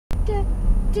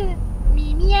to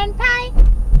Mimi and Pie.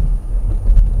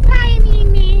 Pie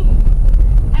Mimi.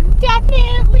 I'm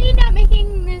definitely not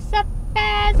making this up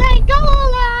as I go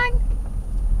along.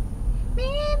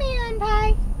 Mimi and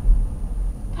Pie.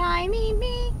 Pie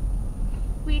Mimi.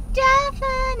 We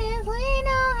definitely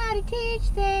know how to teach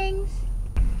things.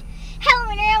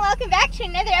 Hello and welcome back to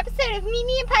another episode of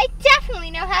Mimi and Pie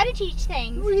Definitely Know How to Teach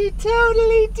Things. We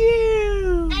totally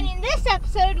do. And in this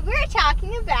episode, we're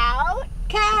talking about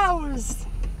cows.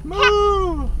 Moo.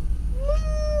 Moo.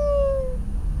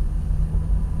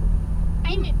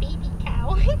 I'm a baby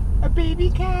cow. A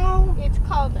baby cow? It's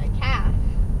called a calf.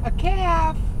 A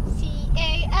calf.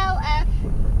 C-A-L-F.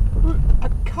 A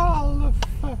calf.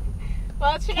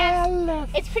 Well,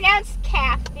 it's pronounced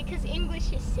calf because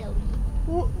English is silly.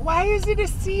 Why is it a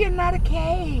C and not a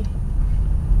K?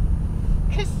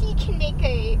 Because C can make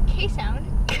a K sound,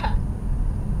 K,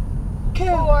 K.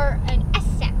 or an S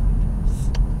sound.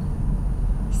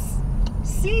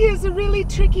 C is a really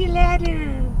tricky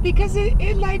letter because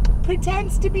it like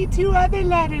pretends to be two other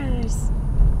letters.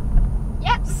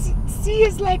 Yep. C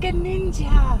is like a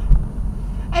ninja.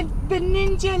 The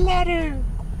ninja letter.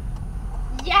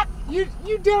 Yep.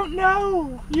 You don't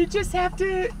know. You just have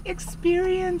to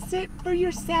experience it for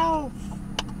yourself.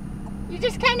 You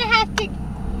just kind of have to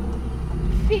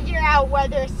figure out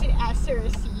whether it's an S or a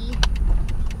C.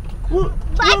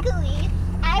 Luckily,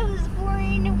 I was born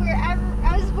in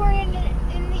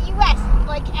the U.S.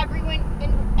 Like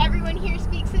everyone here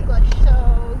speaks English,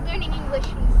 so learning English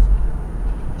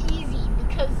was easy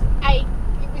because it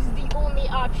was the only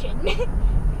option.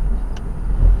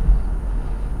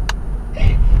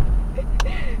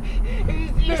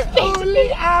 The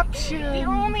only option.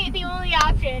 The only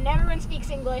option. Everyone speaks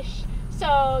English,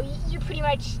 so you're pretty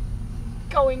much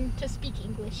going to speak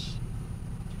English.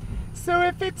 So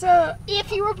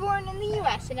if you were born in the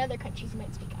U.S. and other countries, you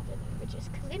might speak other languages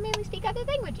because they mainly speak other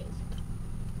languages.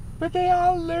 But they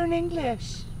all learn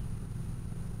English.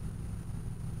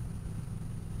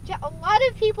 Yeah, a lot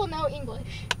of people know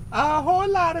English. A whole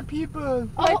lot of people,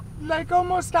 like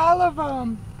almost all of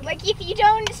them. Like, if you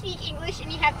don't speak English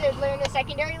and you have to learn a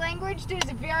secondary language, there's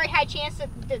a very high chance that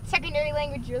the secondary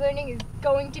language you're learning is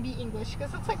going to be English.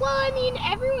 Because it's like, well, I mean,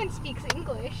 everyone speaks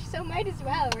English, so might as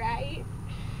well, right?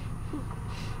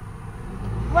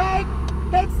 What?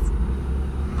 That's...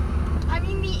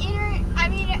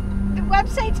 the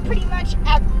website's pretty much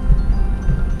up.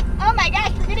 Oh my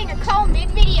gosh, we're getting a call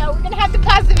mid-video. We're going to have to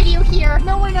pause the video here.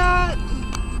 No, we're not.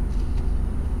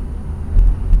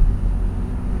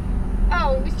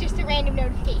 Oh, it was just a random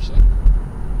notification.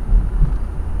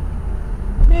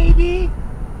 Maybe.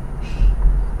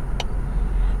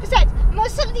 Besides,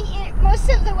 most of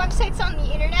the websites on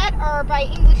the internet are by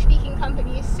English-speaking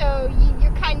companies, so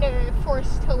you're kind of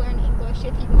forced to learn English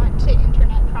if you want to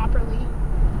internet properly.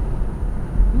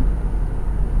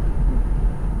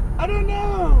 I don't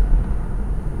know.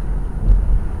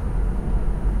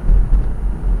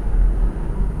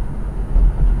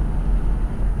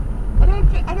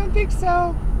 I don't think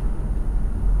so.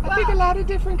 I think a lot of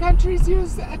different countries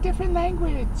use a different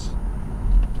language.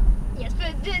 Yes,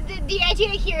 but the idea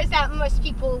here is that most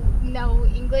people know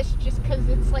English just because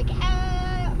it's like,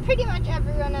 pretty much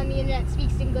everyone on the internet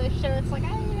speaks English, so it's like, you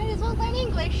might as well learn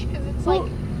English, because it's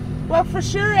Well, for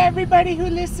sure everybody who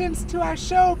listens to our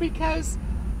show, because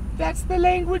that's the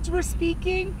language we're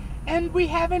speaking, and we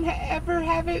haven't ever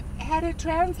had it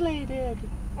translated.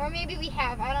 Or maybe we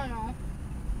have, I don't know.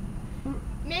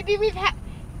 Maybe we've had,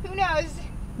 who knows?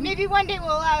 Maybe one day we'll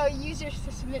allow users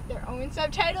to submit their own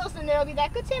subtitles, and there'll be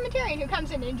that good Samatarian who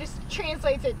comes in and just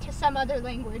translates it to some other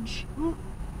language.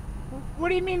 What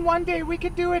do you mean one day? We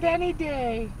could do it any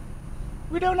day.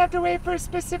 We don't have to wait for a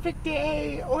specific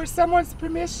day or someone's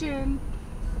permission.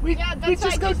 We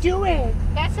just go do it.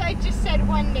 That's why I just said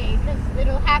one day, because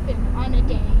it'll happen on a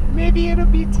day. Maybe it'll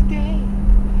be today.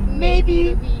 Maybe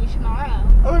it'll be tomorrow.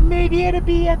 Or maybe it'll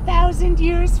be 1,000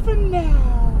 years from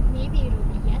now. Maybe it'll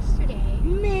be yesterday.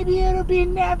 Maybe it'll be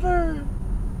never.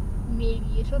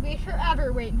 Maybe it'll be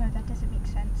forever. Wait, no, that doesn't make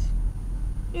sense.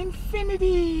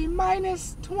 Infinity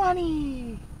minus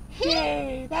 20.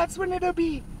 Yay, that's when it'll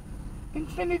be.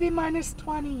 Infinity minus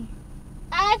 20.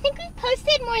 I think we've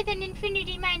posted more than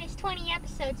Infinity minus 20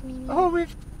 episodes, Mimi. Oh,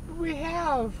 we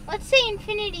have. Let's say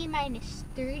Infinity minus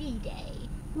 30 day.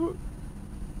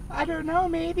 I don't know,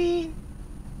 maybe.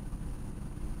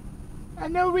 I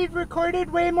know we've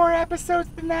recorded way more episodes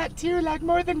than that too, like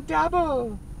more than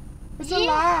double. It's a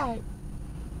lot.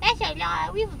 That's a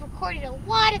lot. We've recorded a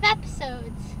lot of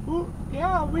episodes.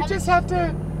 Yeah, we just have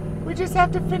to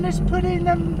finish putting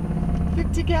them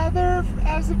together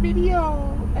as a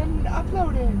video and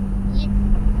upload it.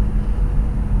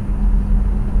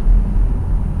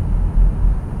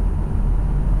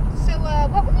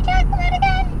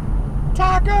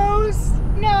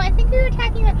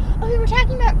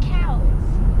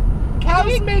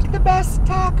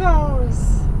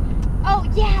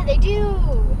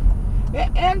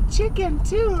 and chicken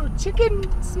too.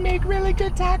 Chickens make really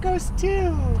good tacos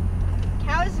too.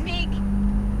 Cows make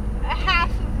a half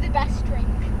of the best drink.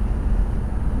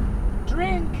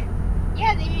 Drink?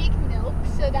 Yeah, they make milk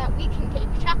so that we can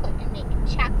take chocolate and make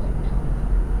chocolate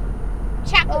milk.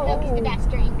 Chocolate milk is the best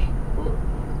drink.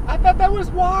 I thought that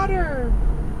was water.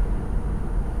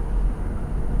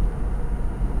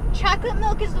 Chocolate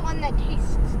milk is the one that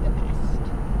tastes the best.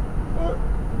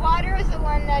 Water is the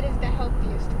one that is the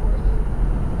healthiest for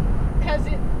you. Because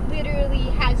it literally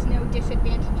has no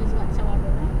disadvantages whatsoever.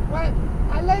 What?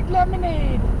 I like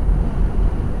lemonade.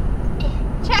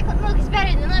 Chocolate milk is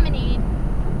better than lemonade.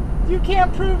 You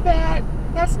can't prove that.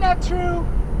 That's not true.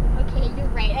 Okay, you're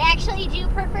right. I actually do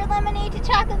prefer lemonade to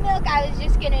chocolate milk. I was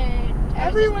just gonna...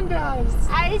 Everyone does.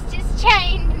 I was just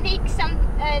trying to make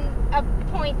a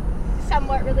point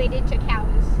somewhat related to cows.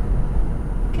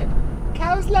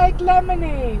 Cows like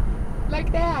lemonade.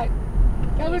 Like that.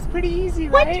 That was pretty easy,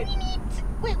 right?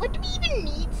 What do we even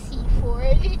need C for?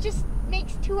 It just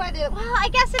makes two other... Well, I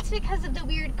guess it's because of the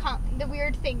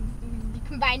weird things.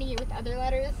 Combining it with other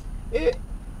letters.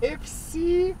 If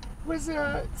C was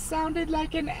sounded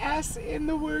like an S in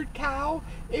the word cow,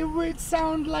 it would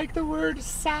sound like the word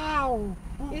sow.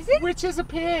 Is it? Which is a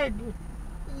pig.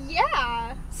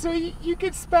 Yeah. So you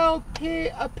could spell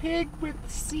a pig with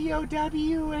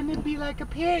C-O-W and it'd be like a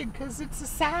pig because it's a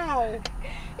sow.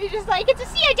 It's just like, it's a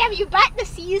C-O-W, but the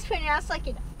C is pronounced like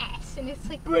an S, and it's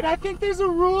like... But I think there's a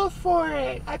rule for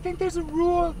it. I think there's a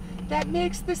rule that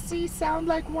makes the C sound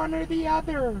like one or the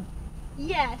other.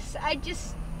 Yes, I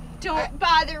just don't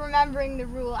bother remembering the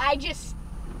rule. I just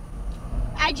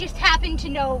happen to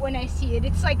know it when I see it.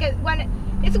 It's like it's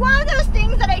one of those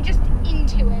things that I just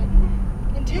intuit.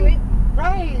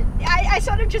 Right. I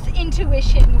sort of just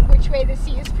intuition which way the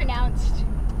C is pronounced.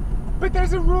 But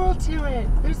there's a rule to it.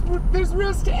 There's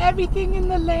rules to everything in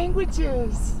the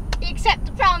languages. Except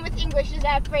the problem with English is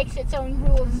that it breaks its own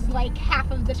rules like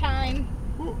half of the time.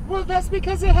 Well, that's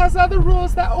because it has other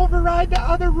rules that override the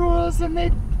other rules, and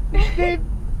they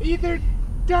either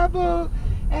double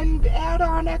and add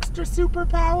on extra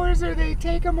superpowers, or they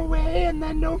take them away, and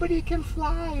then nobody can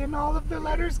fly, and all of the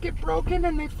letters get broken,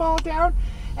 and they fall down,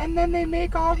 and then they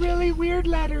make all really weird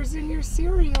letters in your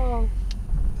cereal.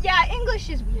 Yeah, English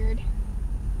is weird.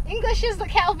 English is the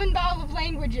Calvin ball of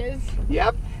languages.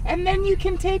 Yep. And then you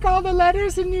can take all the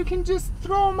letters and you can just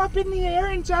throw them up in the air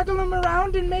and juggle them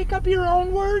around and make up your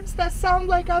own words that sound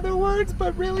like other words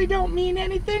but really don't mean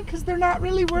anything because they're not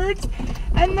really words.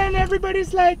 And then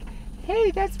everybody's like,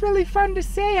 hey, that's really fun to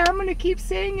say. I'm going to keep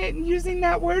saying it and using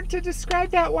that word to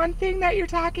describe that one thing that you're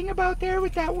talking about there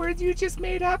with that word you just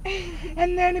made up.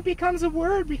 And then it becomes a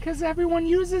word because everyone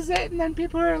uses it. And then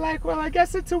people are like, well, I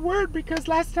guess it's a word because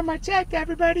last time I checked,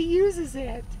 everybody uses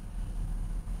it.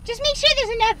 Just make sure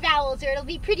there's enough vowels or it'll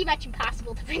be pretty much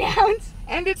impossible to pronounce.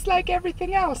 And it's like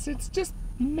everything else. It's just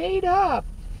made up.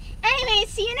 Anyway,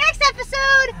 see you next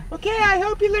episode. Okay, I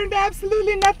hope you learned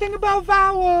absolutely nothing about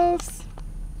vowels.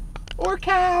 Or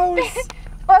cows.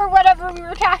 Or whatever we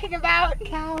were talking about.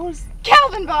 Cows.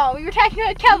 Calvin ball. We were talking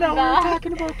about Calvin ball. No, we were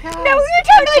talking about cows. No, we were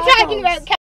totally talking about cows.